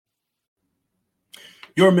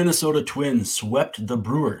Your Minnesota Twins swept the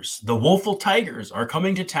Brewers. The Woeful Tigers are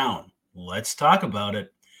coming to town. Let's talk about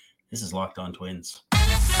it. This is Locked On Twins.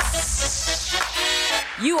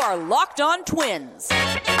 You are Locked On Twins,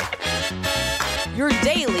 your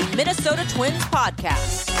daily Minnesota Twins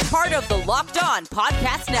podcast, part of the Locked On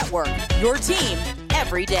Podcast Network, your team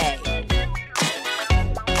every day.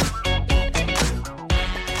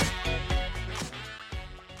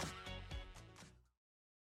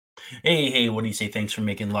 Hey, what do you say? Thanks for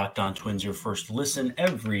making Locked On Twins your first listen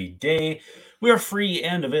every day. We are free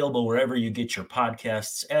and available wherever you get your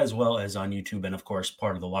podcasts, as well as on YouTube, and of course,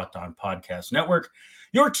 part of the Locked On Podcast Network.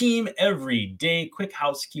 Your team every day. Quick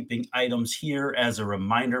housekeeping items here as a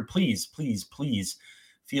reminder. Please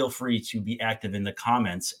feel free to be active in the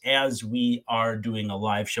comments as we are doing a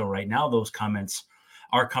live show right now. Those comments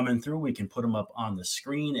are coming through. We can put them up on the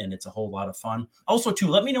screen, and it's a whole lot of fun. Also, too,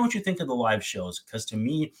 let me know what you think of the live shows, because to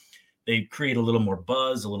me, they create a little more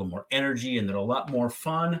buzz, a little more energy, and they're a lot more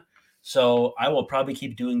fun. So I will probably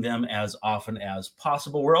keep doing them as often as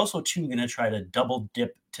possible. We're also, too, going to try to double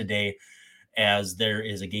dip today, as there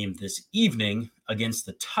is a game this evening against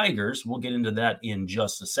the Tigers. We'll get into that in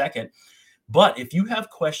just a second. But if you have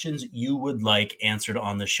questions you would like answered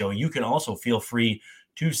on the show, you can also feel free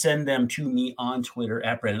to send them to me on Twitter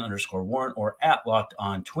at Brandon_Warren or at Locked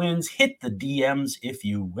On Twins. Hit the DMs if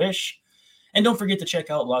you wish. And don't forget to check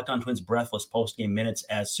out Locked On Twins Breathless post-game minutes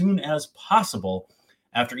as soon as possible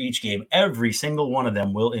after each game. Every single one of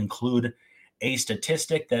them will include a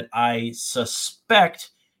statistic that I suspect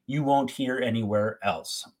you won't hear anywhere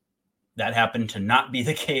else. That happened to not be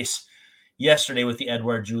the case yesterday with the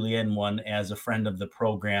Edouard Julien one, as a friend of the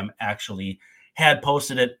program actually had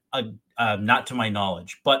posted it, not to my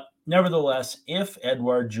knowledge. But nevertheless, if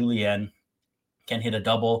Edouard Julien can hit a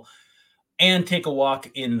double and take a walk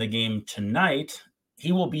in the game tonight,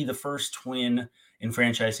 he will be the first Twin in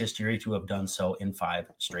franchise history to have done so in 5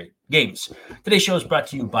 straight games. Today's show is brought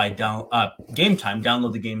to you by Game Time.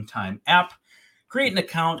 Download the Game Time app, create an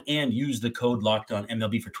account, and use the code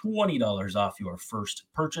LOCKEDONMLB for $20 off your first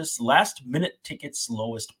purchase. Last-minute tickets,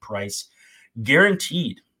 lowest price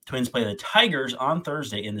guaranteed. Twins play the Tigers on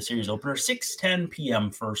Thursday in the series opener, 6:10 p.m.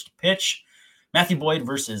 first pitch. Matthew Boyd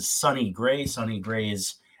versus Sonny Gray. Sonny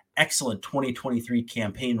Gray's excellent 2023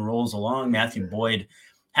 campaign rolls along. Matthew Boyd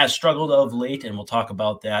has struggled of late, and we'll talk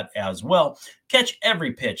about that as well. Catch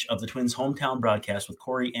every pitch of the Twins' hometown broadcast with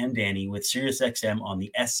Corey and Danny with SiriusXM on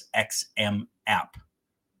the SXM app.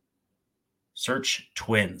 Search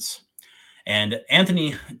Twins. And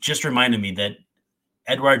Anthony just reminded me that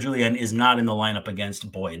Edouard Julien is not in the lineup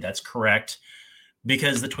against Boyd. That's correct,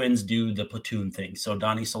 because the Twins do the platoon thing. So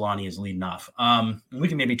Donnie Solani is leading off. We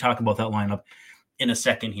can maybe talk about that lineup in a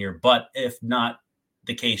second here, but if not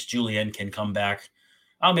the case, Julien can come back.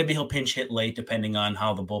 Maybe he'll pinch hit late, depending on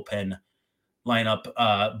how the bullpen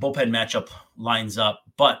matchup lines up.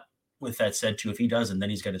 But with that said, too, if he doesn't,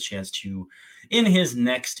 then he's got a chance to in his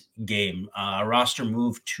next game. Roster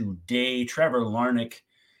move today: Trevor Larnach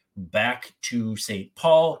back to St.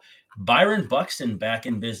 Paul. Byron Buxton back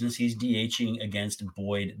in business. He's DHing against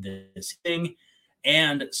Boyd this thing.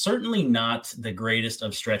 And certainly not the greatest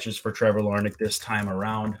of stretches for Trevor Larnach this time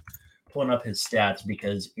around. Pulling up his stats,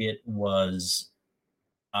 because it was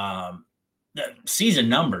the season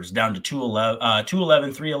numbers down to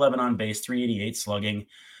 211, 311 on base, 388 slugging.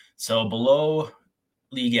 So below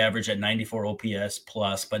league average at 94 OPS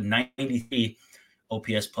plus, but 93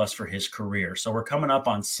 OPS plus for his career. So we're coming up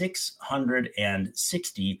on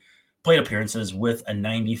 660 plate appearances with a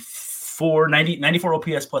 94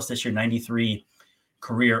 OPS plus this year, 93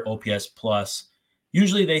 career OPS plus.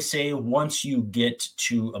 Usually they say once you get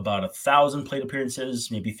to about 1,000 plate appearances,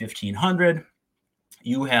 maybe 1,500,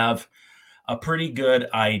 you have a pretty good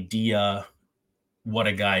idea what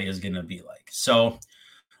a guy is going to be like. So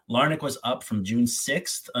Larnach was up from June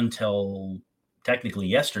 6th until technically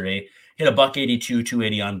yesterday, hit a .182,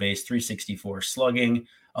 280 on base, 364 slugging,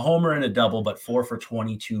 a homer and a double, but 4 for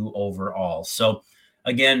 22 overall. So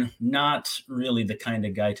again, not really the kind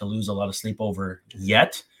of guy to lose a lot of sleep over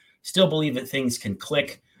yet. Still believe that things can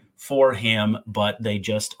click for him, but they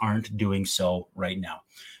just aren't doing so right now.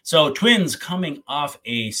 So Twins coming off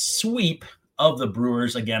a sweep of the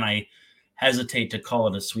Brewers. Again, I hesitate to call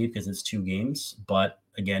it a sweep because it's 2 games, but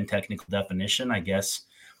again, technical definition, I guess,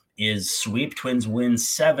 is sweep. Twins win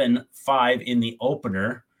 7-5 in the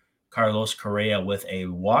opener. Carlos Correa with a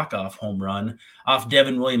walk-off home run off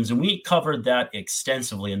Devin Williams. And we covered that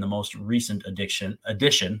extensively in the most recent edition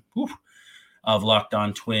of Locked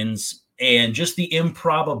On Twins, and just the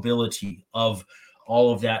improbability of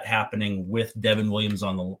all of that happening with Devin Williams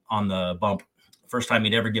on the bump. First time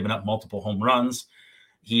he'd ever given up multiple home runs.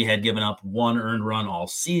 He had given up 1 earned run all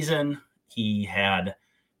season. He had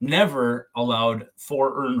never allowed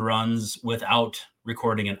 4 earned runs without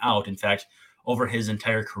recording an out. In fact, over his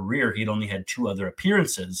entire career, he'd only had 2 other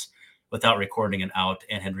appearances without recording an out,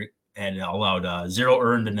 and had allowed 0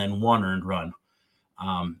 earned and then 1 earned run.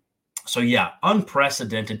 So yeah,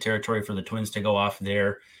 unprecedented territory for the Twins to go off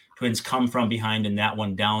there. Twins come from behind in that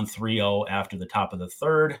one, down 3-0 after the top of the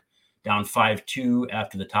 3rd, down 5-2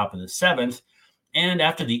 after the top of the 7th. And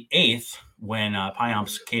after the 8th, when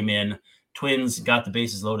Payamps came in, Twins got the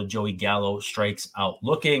bases loaded. Joey Gallo strikes out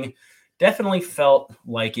looking. Definitely felt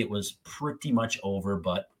like it was pretty much over,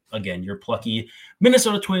 but again, you're plucky.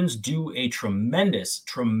 Minnesota Twins do a tremendous,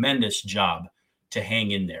 tremendous job to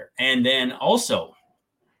hang in there. And then also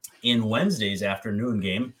in Wednesday's afternoon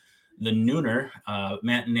game, the nooner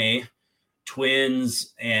matinee,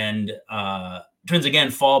 Twins again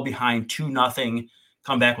fall behind 2-0,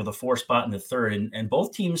 come back with a 4 spot in the 3rd, and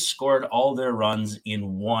both teams scored all their runs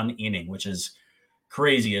in 1 inning, which is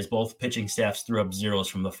crazy as both pitching staffs threw up zeros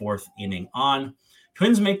from the 4th inning on.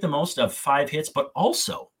 Twins make the most of 5 hits, but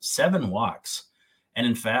also 7 walks. And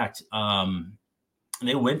in fact,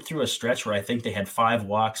 they went through a stretch where I think they had 5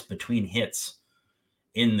 walks between hits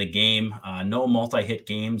in the game. No multi-hit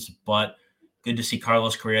games, but good to see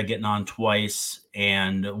Carlos Correa getting on twice,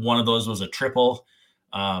 and one of those was a triple.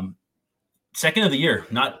 Second of the year.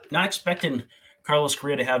 Not expecting Carlos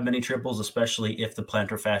Correa to have many triples, especially if the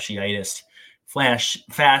plantar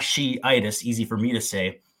fasciitis, easy for me to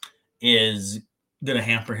say, is going to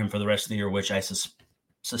hamper him for the rest of the year, which I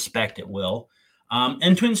suspect it will.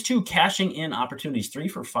 And Twins, too, cashing in opportunities, 3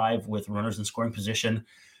 for 5 with runners in scoring position.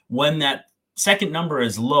 When that second number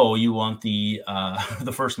is low, you want the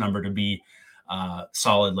first number to be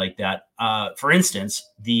solid like that. For instance,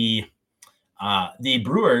 the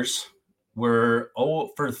Brewers were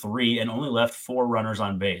 0 for 3 and only left 4 runners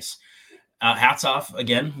on base. Hats off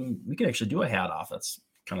again. We can actually do a hat off. That's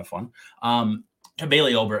kind of fun. To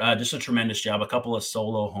Bailey Ober, just a tremendous job. A couple of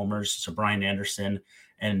solo homers to Brian Anderson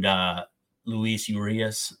and Luis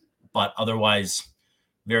Urias, but otherwise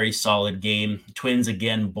very solid game. Twins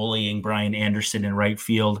again bullying Brian Anderson in right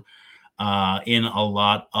field in a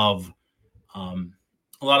lot of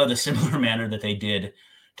the similar manner that they did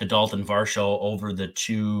to Dalton Varsho over the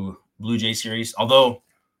 2 Blue Jay series, although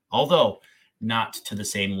not to the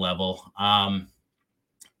same level.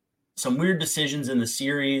 Some weird decisions in the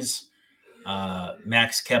series.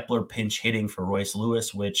 Max Kepler pinch hitting for Royce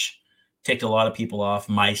Lewis, which ticked a lot of people off,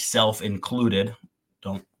 myself included.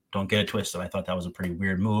 Don't get it twisted. I thought that was a pretty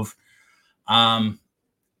weird move.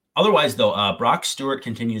 Otherwise, though, Brock Stewart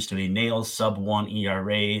continues to be nails, sub-1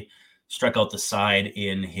 ERA, struck out the side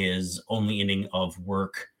in his only inning of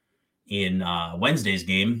work in Wednesday's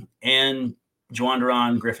game, and Juan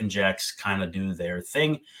Duran, Griffin Jacks kind of do their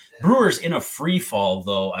thing. Brewers in a free fall,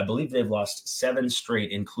 though. I believe they've lost 7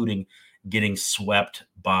 straight, including getting swept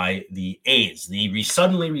by the A's. The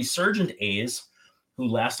suddenly resurgent A's, who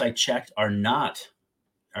last I checked are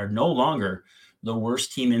no longer the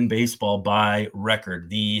worst team in baseball by record.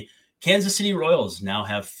 The Kansas City Royals now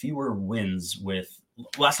have fewer wins with,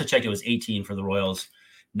 last I checked, it was 18 for the Royals,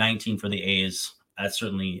 19 for the A's. That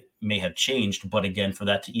certainly may have changed, but again, for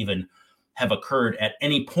that to even have occurred at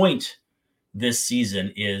any point this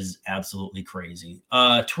season is absolutely crazy.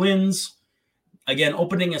 Twins, again,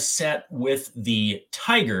 opening a set with the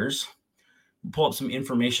Tigers. Pull up some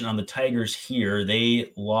information on the Tigers here.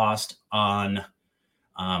 They lost to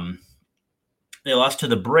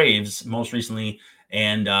the Braves most recently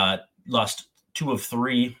and lost 2 of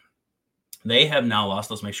 3. They have now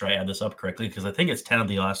lost, let's make sure I add this up correctly, because I think it's 10 of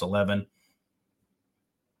the last 11.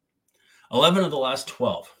 11 of the last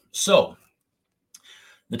 12. So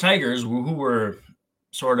the Tigers, who were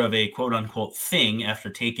sort of a quote-unquote thing after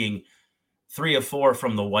taking 3 of 4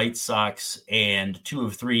 from the White Sox and 2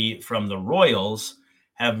 of 3 from the Royals,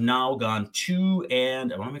 have now gone 2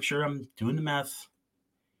 and I want to make sure I'm doing the math.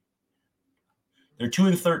 They're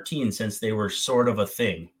 2-13 since they were sort of a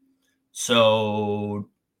thing. So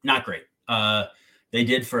not great. They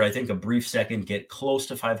did for, I think, a brief second get close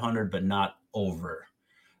to 500, but not over.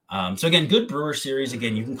 So again, good Brewer series.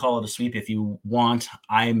 Again, you can call it a sweep if you want.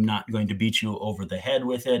 I'm not going to beat you over the head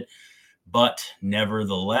with it. But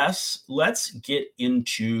nevertheless, let's get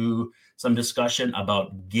into some discussion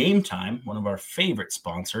about Game Time, one of our favorite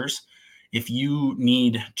sponsors. If you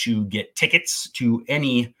need to get tickets to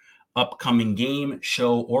any upcoming game,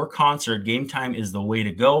 show, or concert, Game Time is the way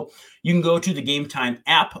to go. You can go to the Game Time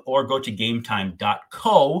app or go to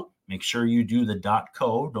gametime.co. Make sure you do the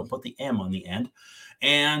 .co. Don't put the M on the end.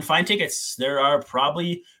 And find tickets. There are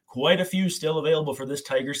probably quite a few still available for this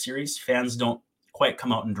Tiger series. Fans don't quite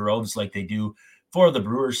come out in droves like they do for the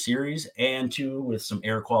Brewers series, and two, with some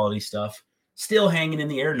air quality stuff still hanging in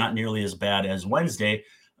the air, not nearly as bad as Wednesday,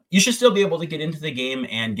 you should still be able to get into the game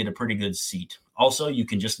and get a pretty good seat. Also, you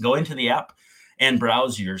can just go into the app and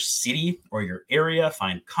browse your city or your area,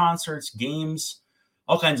 find concerts, games,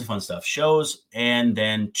 all kinds of fun stuff, shows. And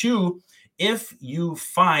then two, if you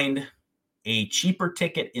find a cheaper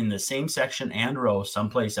ticket in the same section and row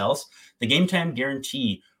someplace else, the Game Time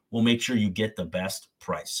guarantee will make sure you get the best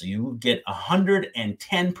price. So you get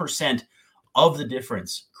 110% of the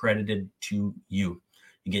difference credited to you.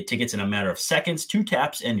 You get tickets in a matter of seconds, 2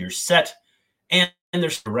 taps, and you're set. And they're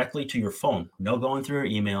directly to your phone. No going through your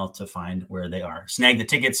email to find where they are. Snag the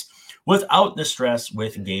tickets without the stress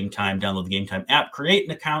with Game Time. Download the Game Time app, create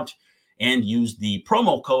an account, and use the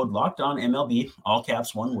promo code LOCKEDONMLB, all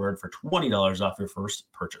caps, one word, for $20 off your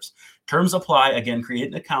first purchase. Terms apply. Again, create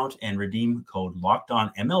an account and redeem code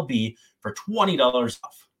LOCKEDONMLB for $20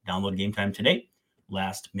 off. Download Game Time today.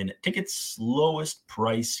 Last minute tickets, lowest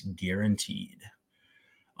price guaranteed.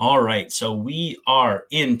 All right, so we are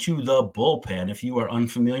into the bullpen. If you are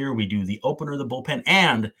unfamiliar, we do the opener, the bullpen,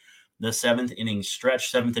 and the seventh inning stretch.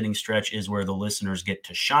 Seventh inning stretch is where the listeners get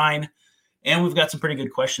to shine. And we've got some pretty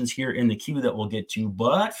good questions here in the queue that we'll get to.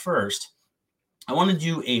 But first, I want to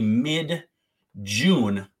do a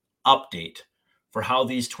mid-June update for how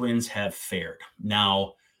these Twins have fared.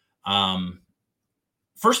 Now,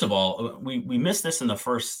 first of all, we missed this in the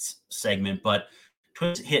first segment, but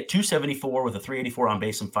Twins hit 274 with a 384 on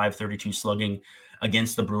base and 532 slugging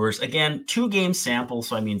against the Brewers. Again, 2-game sample,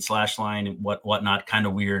 so I mean slash line and whatnot, kind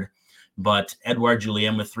of weird. But Edouard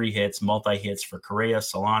Julien with 3 hits, multi-hits for Correa,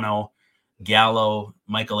 Solano, Gallo,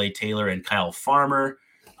 Michael A. Taylor, and Kyle Farmer.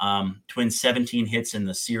 Twins 17 hits in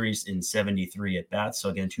the series in 73 at-bats. So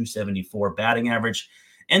again, 274 batting average.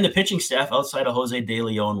 And the pitching staff outside of Jose De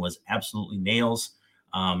Leon was absolutely nails.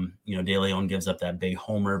 De Leon gives up that big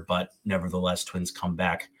homer, but nevertheless, Twins come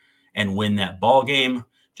back and win that ball game.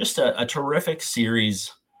 Just a terrific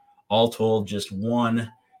series, all told. Just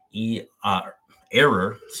one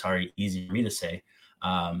error. Sorry, easy for me to say.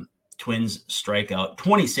 Twins strike out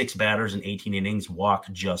 26 batters in 18 innings,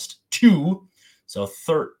 walk just 2. So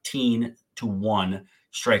 13-1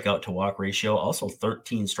 strikeout to walk ratio. Also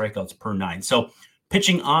 13 strikeouts per 9. So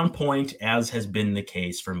pitching on point, as has been the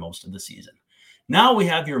case for most of the season. Now we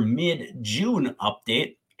have your mid-June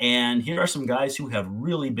update, and here are some guys who have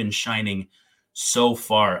really been shining so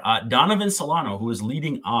far. Donovan Solano, who is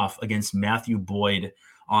leading off against Matthew Boyd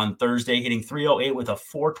on Thursday, hitting 308 with a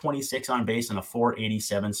 426 on base and a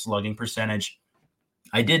 487 slugging percentage.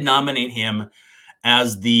 I did nominate him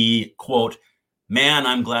as the, quote, man,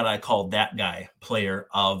 I'm glad I called that guy player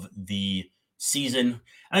of the season.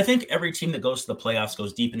 And I think every team that goes to the playoffs,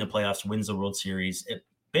 goes deep in the playoffs, wins the World Series, it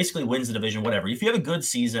basically wins the division, whatever. If you have a good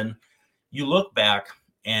season, you look back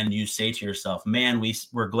and you say to yourself, man,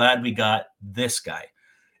 we're glad we got this guy.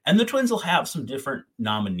 And the Twins will have some different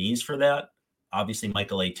nominees for that. Obviously,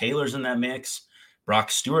 Michael A. Taylor's in that mix. Brock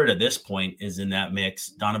Stewart at this point is in that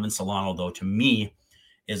mix. Donovan Solano, though, to me,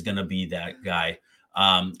 is going to be that guy.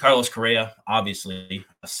 Carlos Correa, obviously,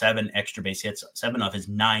 7 extra base hits, 7 of his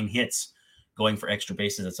 9 hits going for extra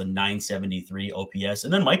bases. That's a 973 OPS.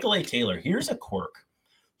 And then Michael A. Taylor, here's a quirk.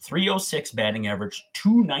 306 batting average,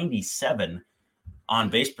 297 on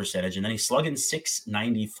base percentage, and then he's slugging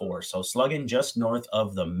 694. So slugging just north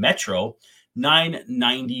of the Metro,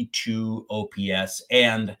 992 OPS.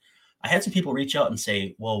 And I had some people reach out and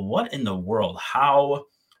say, well, what in the world? How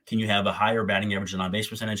can you have a higher batting average than on base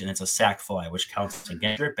percentage? And it's a sac fly, which counts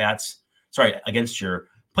against your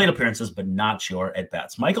plate appearances, but not your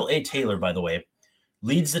at-bats. Michael A. Taylor, by the way,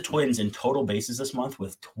 leads the Twins in total bases this month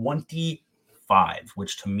with 25,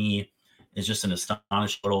 which to me is just an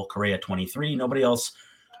astonishing little. Correa 23, nobody else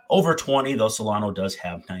over 20, though Solano does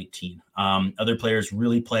have 19. Other players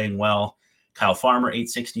really playing well. Kyle Farmer,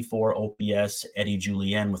 864 OPS, Eddie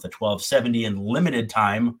Julien with a 1270 in limited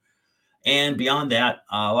time. And beyond that,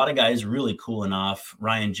 a lot of guys really cooling off.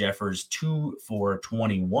 Ryan Jeffers, 2 for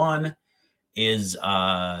 21 is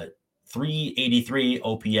 383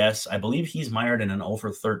 OPS. I believe he's mired in an 0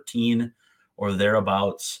 for 13 or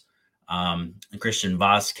thereabouts. Christian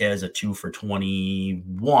Vasquez, a 2 for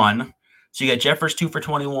 21. So you got Jeffers 2 for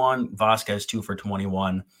 21, Vasquez 2 for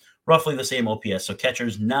 21, roughly the same OPS. So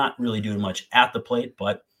catchers not really doing much at the plate,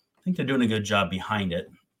 but I think they're doing a good job behind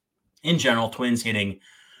it. In general, Twins hitting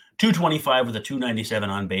 225 with a 297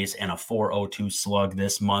 on base and a 402 slug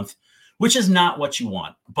this month, which is not what you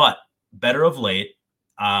want, but better of late.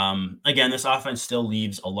 Again, this offense still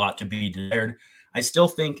leaves a lot to be desired. I still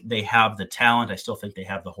think they have the talent. I still think they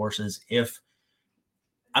have the horses if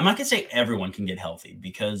I'm not going to say everyone can get healthy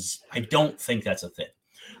because I don't think that's a thing.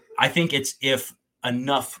 I think it's if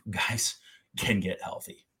enough guys can get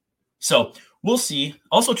healthy. So we'll see.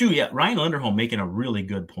 Also, too, Ryan Linderholm making a really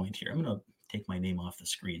good point here. I'm going to take my name off the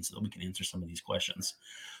screen so that we can answer some of these questions.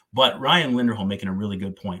 But Ryan Linderholm making a really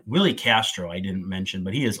good point. Willie Castro, I didn't mention,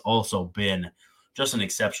 but he has also been just an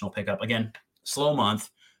exceptional pickup. Again, slow month,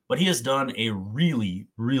 but he has done a really,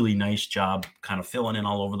 really nice job kind of filling in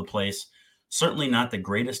all over the place. Certainly not the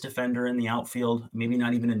greatest defender in the outfield, maybe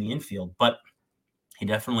not even in the infield, but he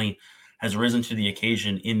definitely has risen to the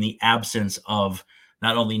occasion in the absence of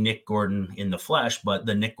not only Nick Gordon in the flesh, but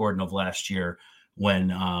the Nick Gordon of last year when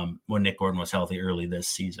Nick Gordon was healthy early this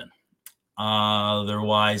season.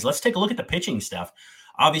 Otherwise, let's take a look at the pitching staff.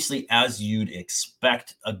 Obviously, as you'd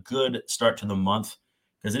expect, a good start to the month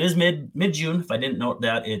because it is mid-June. If I didn't note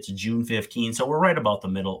that, it's June 15, so we're right about the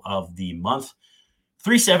middle of the month.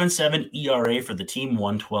 3.77 ERA for the team,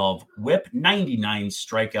 112 WHIP, 99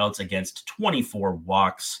 strikeouts against 24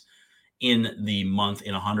 walks in the month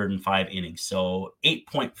in 105 innings. So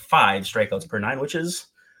 8.5 strikeouts per 9, which is,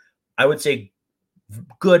 I would say,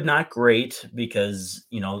 good, not great, because,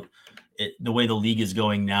 the way the league is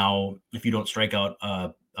going now, if you don't strike out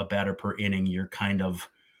a batter per inning, you're kind of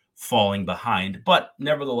falling behind. But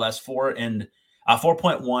nevertheless, 4.1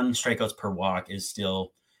 strikeouts per walk is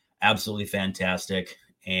still absolutely fantastic.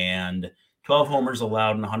 And 12 homers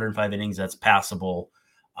allowed in 105 innings, that's passable.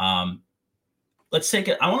 Let's take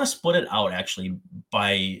it. I want to split it out actually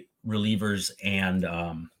by relievers and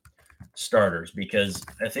starters, because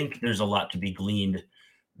I think there's a lot to be gleaned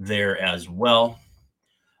there as well.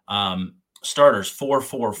 Starters,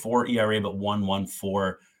 4.44 ERA, but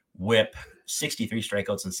 1.14 WHIP, 63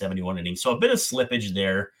 strikeouts and 71 innings. So a bit of slippage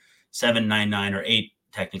there, 7.99 or 8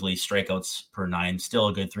 technically strikeouts per 9. Still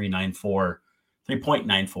a good 3.94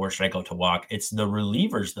 strikeout to walk. It's the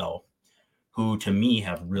relievers, though, who to me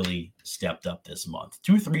have really stepped up this month.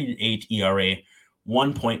 2.38 ERA,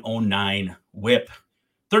 1.09 WHIP,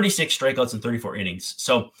 36 strikeouts and 34 innings.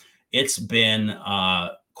 So it's been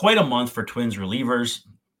quite a month for Twins relievers.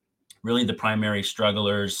 Really, the primary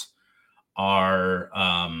strugglers are,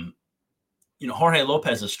 Jorge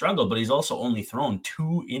Lopez has struggled, but he's also only thrown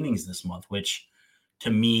 2 innings this month, which to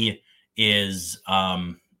me is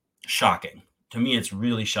shocking. To me, it's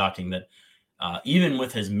really shocking that even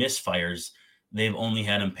with his misfires, they've only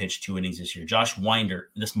had him pitch 2 innings this year. Josh Winder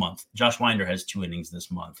has 2 innings this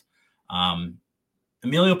month.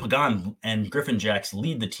 Emilio Pagan and Griffin Jacks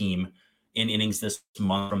lead the team in innings this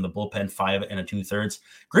month from the bullpen, 5 2/3.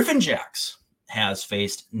 Griffin Jacks has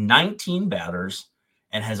faced 19 batters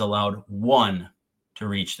and has allowed 1 to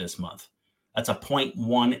reach this month. That's a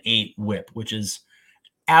 0.18 WHIP, which is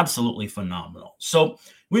absolutely phenomenal. So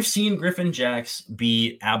we've seen Griffin Jacks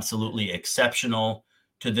be absolutely exceptional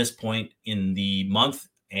to this point in the month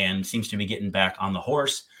and seems to be getting back on the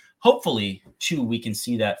horse. Hopefully, too, we can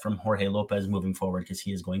see that from Jorge Lopez moving forward, because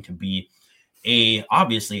he is going to be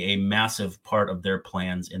obviously a massive part of their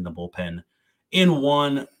plans in the bullpen in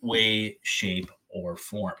one way, shape, or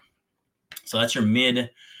form. So that's your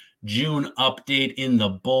mid-June update in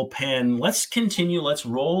the bullpen. Let's continue. Let's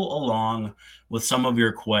roll along with some of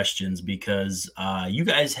your questions, because you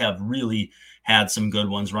guys have really had some good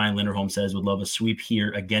ones. Ryan Linderholm says would love a sweep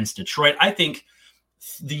here against Detroit. I think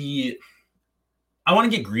I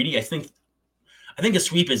want to get greedy. I think a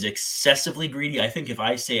sweep is excessively greedy. I think if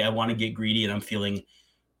I say I want to get greedy and I'm feeling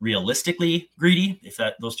realistically greedy, if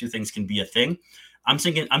those two things can be a thing, I'm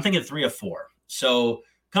thinking 3 of 4. So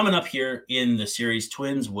coming up here in the series,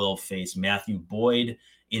 Twins will face Matthew Boyd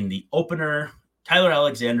in the opener, Tyler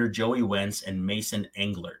Alexander, Joey Wentz, and Mason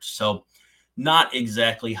Englert. So not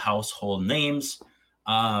exactly household names.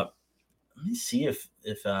 Let me see if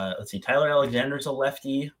let's see, Tyler Alexander's a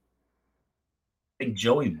lefty. I think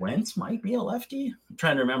Joey Wentz might be a lefty. I'm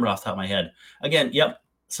trying to remember off the top of my head. Again, yep.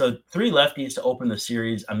 So 3 lefties to open the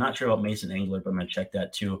series. I'm not sure about Mason Englert, but I'm going to check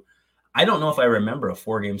that too. I don't know if I remember a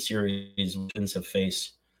 4-game series where Twins have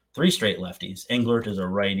faced 3 straight lefties. Englert is a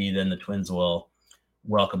righty. Then the Twins will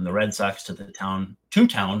welcome the Red Sox to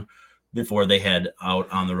town before they head out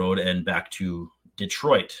on the road and back to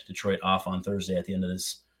Detroit. Detroit off on Thursday at the end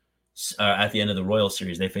of the Royals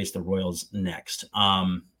series. They face the Royals next.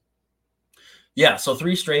 So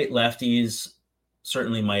 3 straight lefties.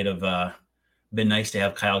 Certainly might have been nice to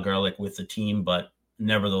have Kyle Garlick with the team, but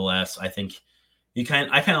nevertheless, I think I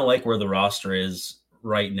kind of like where the roster is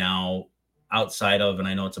right now, outside of, and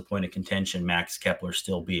I know it's a point of contention, Max Kepler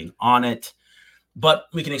still being on it, but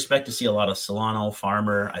we can expect to see a lot of Solano,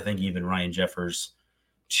 Farmer, I think even Ryan Jeffers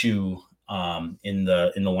too, in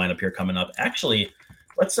the lineup here coming up. Actually,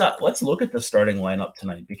 let's look at the starting lineup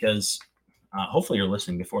tonight, because hopefully you're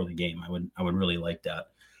listening before the game. I would really like that.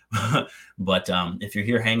 But if you're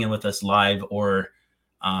here hanging with us live or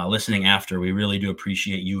listening after, we really do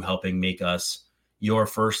appreciate you helping make us your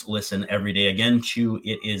first listen every day. Again,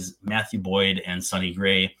 it is Matthew Boyd and Sonny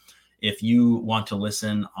Gray. If you want to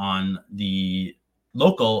listen on the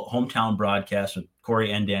local hometown broadcast with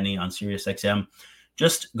Corey and Danny on SiriusXM,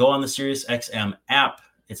 just go on the SiriusXM app.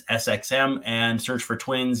 It's SXM and search for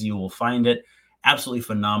Twins. You will find it. Absolutely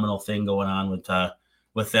phenomenal thing going on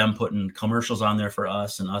with them putting commercials on there for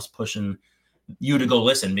us and us pushing you to go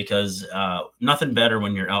listen, because nothing better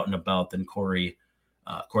when you're out and about than Corey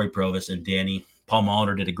Provis and Danny. Paul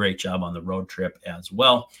Molitor did a great job on the road trip as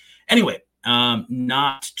well. Anyway,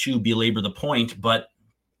 not to belabor the point, but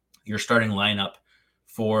your starting lineup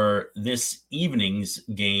for this evening's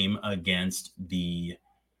game against the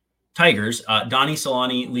Tigers. Donnie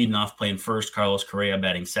Solani leading off, playing first. Carlos Correa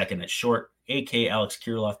batting second at short. AK Alex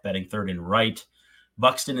Kirilloff batting third and right.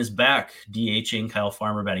 Buxton is back, DHing. Kyle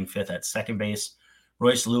Farmer batting fifth at second base.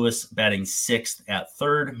 Royce Lewis batting sixth at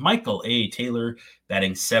third. Michael A. Taylor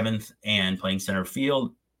batting seventh and playing center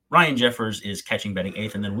field. Ryan Jeffers is catching, batting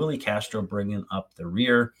eighth. And then Willie Castro bringing up the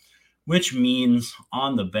rear, which means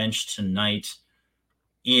on the bench tonight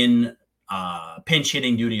in pinch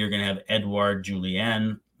hitting duty, you're going to have Edouard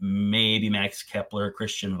Julien, maybe Max Kepler,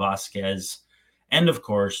 Christian Vasquez, and of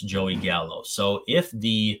course, Joey Gallo. So if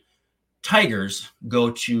the Tigers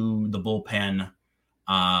go to the bullpen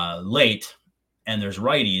late and there's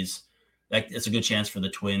righties, it's a good chance for the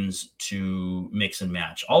Twins to mix and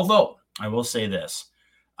match. Although I will say this,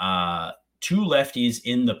 two lefties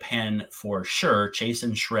in the pen for sure,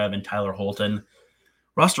 Chasen Shreve and Tyler Holton.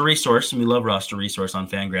 Roster Resource, and we love Roster Resource on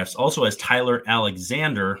Fangraphs, also has Tyler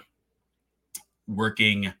Alexander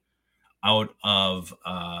working out of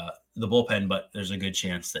the bullpen, but there's a good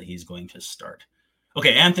chance that he's going to start.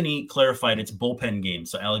 Okay, Anthony clarified it's bullpen game.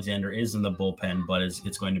 So Alexander is in the bullpen, but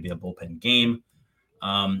it's going to be a bullpen game.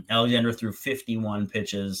 Alexander threw 51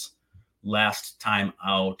 pitches last time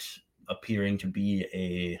out, appears to be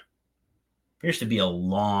a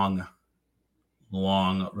long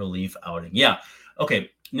relief outing. Yeah.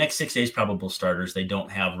 Okay. Next 6 days, probable starters. They don't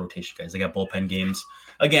have rotation guys. They got bullpen games.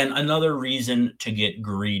 Again, another reason to get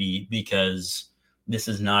greedy, because this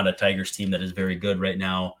is not a Tigers team that is very good right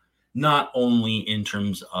now, not only in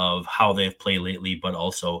terms of how they've played lately, but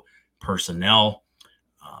also personnel.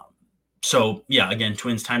 So, yeah, again,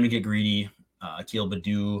 Twins, time to get greedy. Akil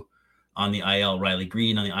Baddoo on the IL, Riley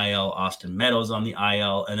Green on the IL, Austin Meadows on the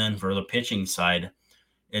IL. And then for the pitching side,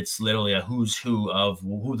 it's literally a who's who of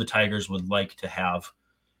who the Tigers would like to have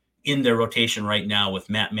in their rotation right now, with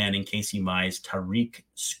Matt Manning, Casey Mize, Tariq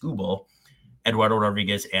Skubal, Eduardo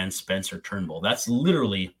Rodriguez, and Spencer Turnbull. That's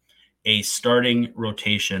literally a starting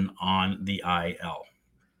rotation on the IL.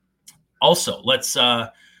 Also, let's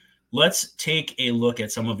take a look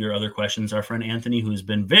at some of your other questions. Our friend Anthony, who's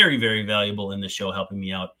been very, very valuable in the show, helping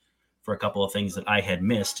me out for a couple of things that I had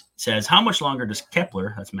missed, says, how much longer does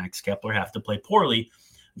Kepler, that's Max Kepler, have to play poorly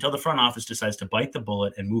until the front office decides to bite the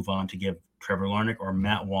bullet and move on to give Trevor Larnach or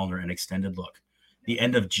Matt Wallner an extended look? The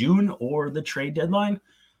end of June or the trade deadline?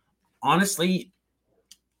 Honestly,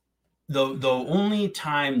 the only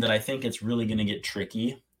time that I think it's really going to get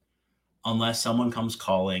tricky, unless someone comes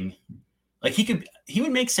calling, like he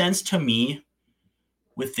would make sense to me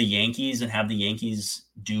with the Yankees and have the Yankees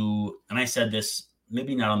do, and I said this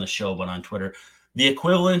maybe not on the show, but on Twitter, the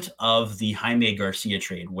equivalent of the Jaime Garcia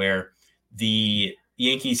trade, where the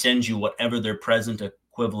Yankees send you whatever their present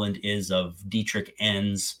equivalent is of Dietrich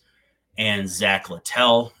Enns and Zach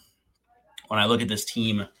Littell. When I look at this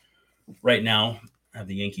team right now, I have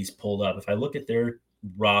the Yankees pulled up. If I look at their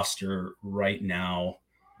roster right now,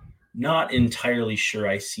 not entirely sure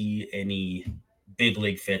I see any big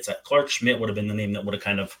league fits. Clark Schmidt would have been the name that would have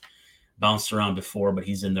kind of bounced around before, but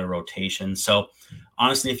he's in their rotation. So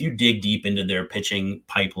honestly, if you dig deep into their pitching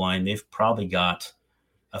pipeline, they've probably got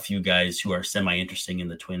a few guys who are semi-interesting, and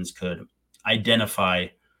the Twins could identify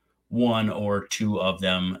one or two of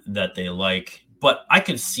them that they like. But I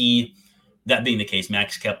could see that being the case.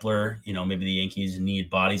 Max Kepler, maybe the Yankees need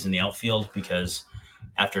bodies in the outfield, because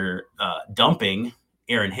after dumping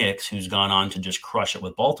Aaron Hicks, who's gone on to just crush it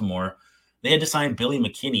with Baltimore, they had to sign Billy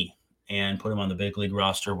McKinney and put him on the big league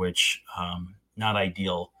roster, which not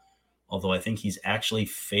ideal, although I think he's actually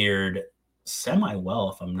fared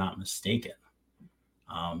semi-well, if I'm not mistaken,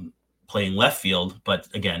 playing left field. But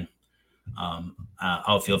again,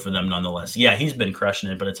 outfield for them nonetheless. Yeah, he's been crushing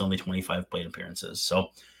it, but it's only 25 plate appearances. So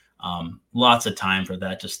lots of time for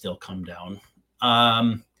that to still come down.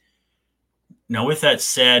 Now, with that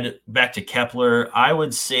said, back to Kepler, I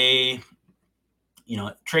would say,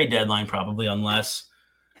 trade deadline probably, unless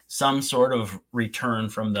some sort of return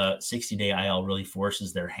from the 60-day IL really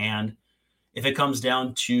forces their hand. If it comes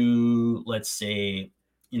down to, let's say,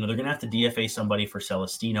 they're going to have to DFA somebody for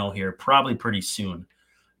Celestino here probably pretty soon.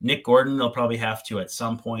 Nick Gordon, they'll probably have to at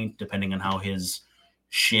some point, depending on how his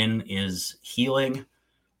shin is healing.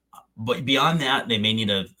 But beyond that, they may need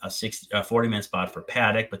a 40-man spot for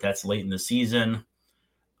Paddock, but that's late in the season.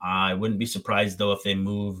 I wouldn't be surprised, though, if they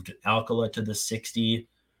moved Alcala to the 60.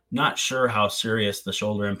 Not sure how serious the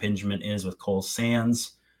shoulder impingement is with Cole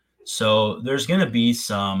Sands. So there's going to be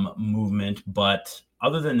some movement. But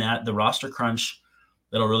other than that, the roster crunch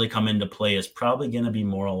that'll really come into play is probably going to be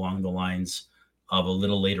more along the lines of a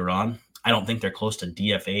little later on. I don't think they're close to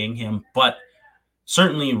DFAing him, but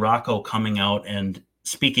certainly Rocco coming out and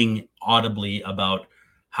speaking audibly about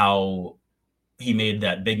how he made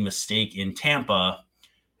that big mistake in Tampa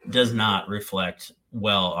does not reflect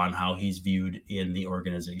well on how he's viewed in the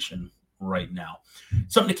organization right now.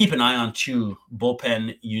 Something to keep an eye on too,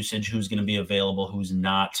 bullpen usage, who's going to be available, who's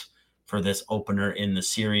not for this opener in the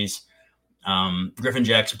series. Griffin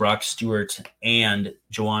Jacks, Brock Stewart, and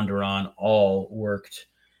Joan Duran all worked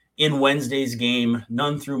in Wednesday's game.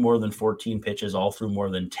 None threw more than 14 pitches, all threw more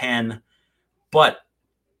than 10. But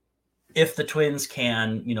if the Twins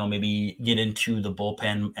can, maybe get into the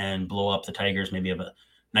bullpen and blow up the Tigers, maybe have a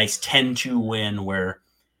nice 10-2 win where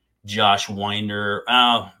Josh Winder,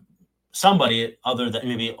 somebody other than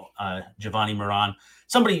maybe Giovanni Moran,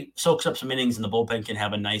 somebody soaks up some innings and the bullpen can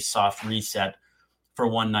have a nice soft reset for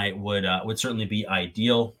one night would certainly be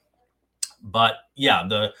ideal. But yeah,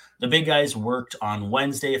 the big guys worked on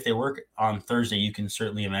Wednesday. If they work on Thursday, you can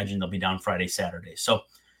certainly imagine they'll be down Friday, Saturday. So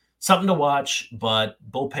something to watch, but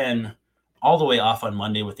bullpen all the way off on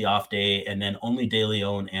Monday with the off day, and then only De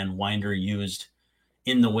Leon and Winder used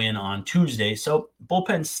in the win on Tuesday. So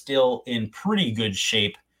bullpen's still in pretty good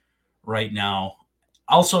shape right now.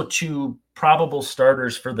 Also, two probable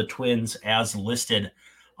starters for the Twins as listed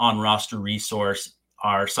on Roster Resource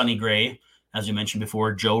are Sonny Gray, as you mentioned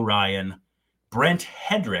before, Joe Ryan. Brent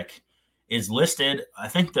Hedrick is listed. I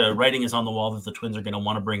think the writing is on the wall that the Twins are going to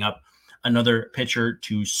want to bring up another pitcher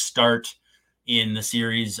to start in the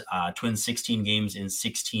series. Twins 16 games in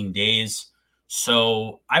 16 days.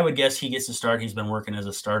 So I would guess he gets to start. He's been working as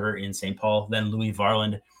a starter in St. Paul. Then Louis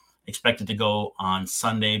Varland expected to go on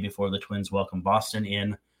Sunday before the Twins welcome Boston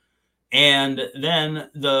in. And then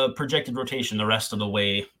the projected rotation the rest of the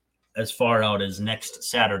way as far out as next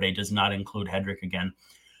Saturday does not include Hedrick again.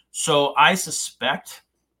 So I suspect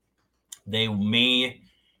they may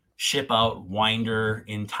ship out Winder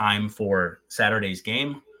in time for Saturday's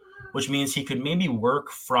game, which means he could maybe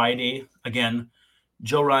work Friday. Again,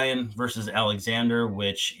 Joe Ryan versus Alexander,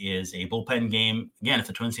 which is a bullpen game. Again, if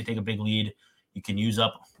the Twins can take a big lead, you can use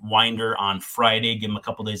up Winder on Friday, give him a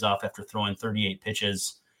couple days off after throwing 38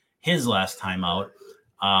 pitches his last time out.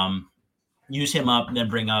 Use him up, and then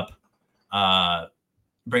bring up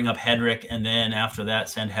Hedrick, and then after that,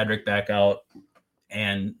 send Hedrick back out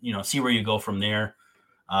and, see where you go from there.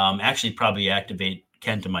 Actually probably activate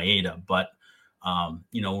Kenta Maeda, but,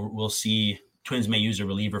 we'll see. Twins may use a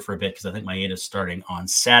reliever for a bit because I think Maeda's starting on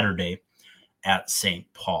Saturday at St.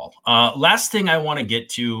 Paul. Last thing I want to get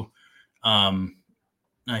to, I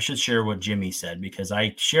should share what Jimmy said because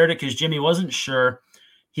I shared it because Jimmy wasn't sure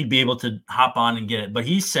he'd be able to hop on and get it. But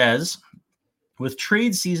he says, with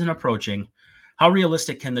trade season approaching, how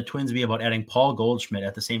realistic can the Twins be about adding Paul Goldschmidt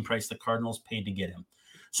at the same price the Cardinals paid to get him?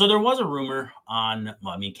 So there was a rumor on,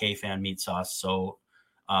 K-Fan Meat Sauce. So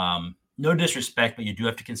no disrespect, but you do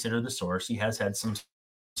have to consider the source. He has had some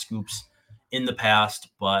scoops in the past,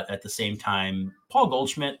 but at the same time, Paul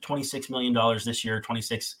Goldschmidt, $26 million this year,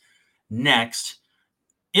 26 next.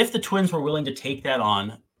 If the Twins were willing to take that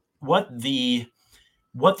on, what the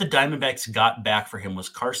Diamondbacks got back for him was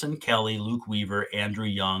Carson Kelly, Luke Weaver, Andrew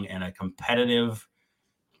Young, and a competitive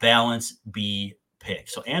balance B pick.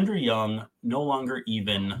 So Andrew Young no longer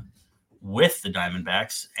even with the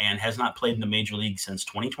Diamondbacks and has not played in the major league since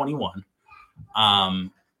 2021.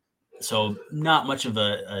 So not much of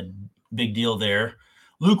a big deal there.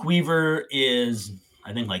 Luke Weaver is,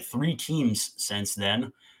 I think, like 3 teams since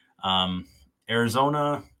then.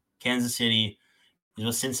 Arizona, Kansas City, he's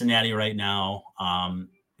with Cincinnati right now,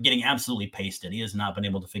 getting absolutely pasted. He has not been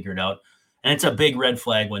able to figure it out. And it's a big red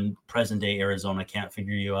flag when present-day Arizona can't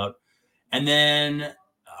figure you out. And then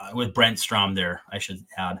with Brent Strom there, I should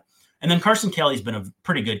add. And then Carson Kelly's been a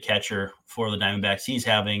pretty good catcher for the Diamondbacks. He's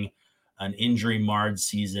having an injury-marred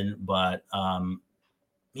season, but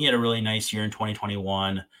he had a really nice year in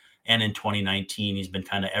 2021. And in 2019, he's been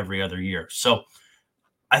kind of every other year. So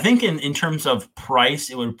I think in terms of price,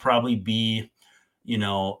 it would probably be,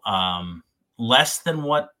 less than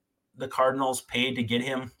what the Cardinals paid to get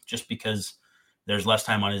him, just because there's less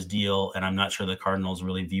time on his deal. And I'm not sure the Cardinals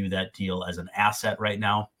really view that deal as an asset right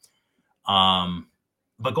now.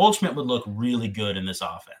 But Goldschmidt would look really good in this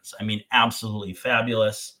offense. I mean, absolutely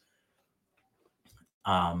fabulous.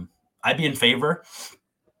 I'd be in favor.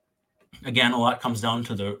 Again, a lot comes down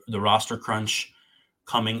to the roster crunch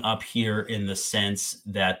coming up here, in the sense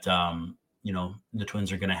that, the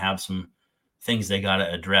Twins are going to have some things they got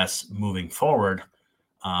to address moving forward.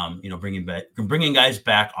 Bringing guys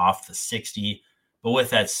back off the 60. But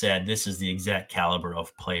with that said, this is the exact caliber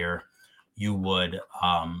of player you would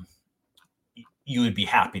be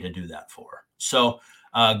happy to do that for. So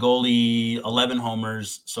goalie, 11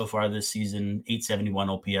 homers so far this season, 871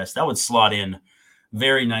 OPS. That would slot in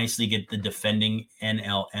very nicely, get the defending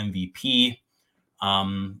NL MVP.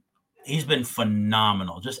 He's been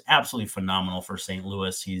phenomenal, just absolutely phenomenal for St.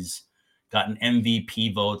 Louis. He's gotten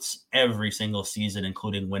MVP votes every single season,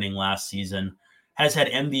 including winning last season. Has had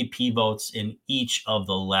MVP votes in each of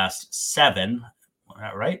the last 7,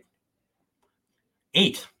 right?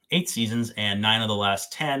 8 seasons, and 9 of the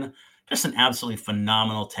last 10. Just an absolutely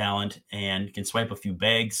phenomenal talent, and can swipe a few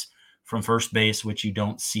bags from first base, which you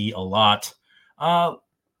don't see a lot.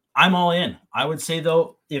 I'm all in. I would say,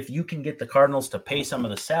 though, if you can get the Cardinals to pay some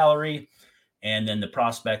of the salary, and then the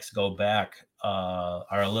prospects go back,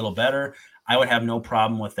 are a little better, I would have no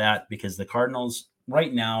problem with that, because the Cardinals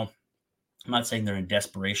right now, I'm not saying they're in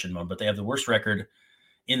desperation mode, but they have the worst record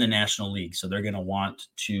in the National League. So they're going to want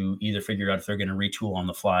to either figure out if they're going to retool on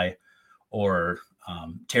the fly or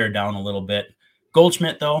tear it down a little bit.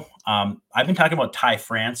 Goldschmidt, though, I've been talking about Ty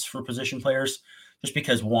France for position players, just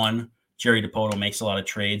because, 1, Jerry DiPoto makes a lot of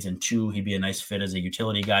trades, and 2, he'd be a nice fit as a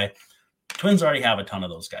utility guy. Twins already have a ton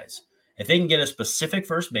of those guys. If they can get a specific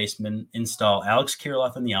first baseman, install Alex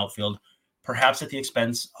Kirilloff in the outfield, perhaps at the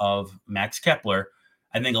expense of Max Kepler,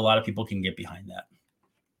 I think a lot of people can get behind that.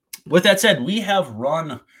 With that said, we have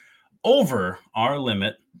run over our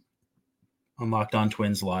limit on Locked On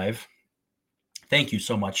Twins Live. Thank you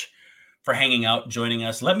so much for hanging out, joining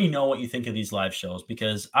us. Let me know what you think of these live shows,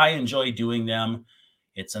 because I enjoy doing them.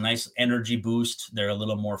 It's a nice energy boost. They're a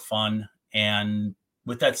little more fun. And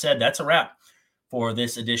with that said, that's a wrap for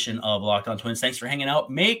this edition of Locked On Twins. Thanks for hanging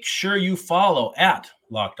out. Make sure you follow at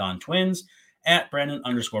Locked On Twins, at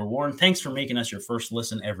Brandon_Warren. Thanks for making us your first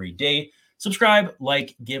listen every day. Subscribe,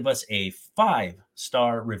 like, give us a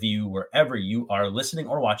 5-star review wherever you are listening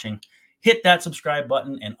or watching. Hit that subscribe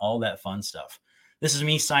button and all that fun stuff. This is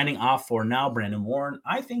me signing off for now, Brandon Warren.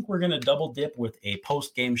 I think we're going to double dip with a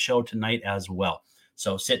post-game show tonight as well.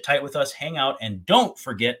 So sit tight with us, hang out, and don't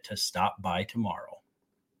forget to stop by tomorrow.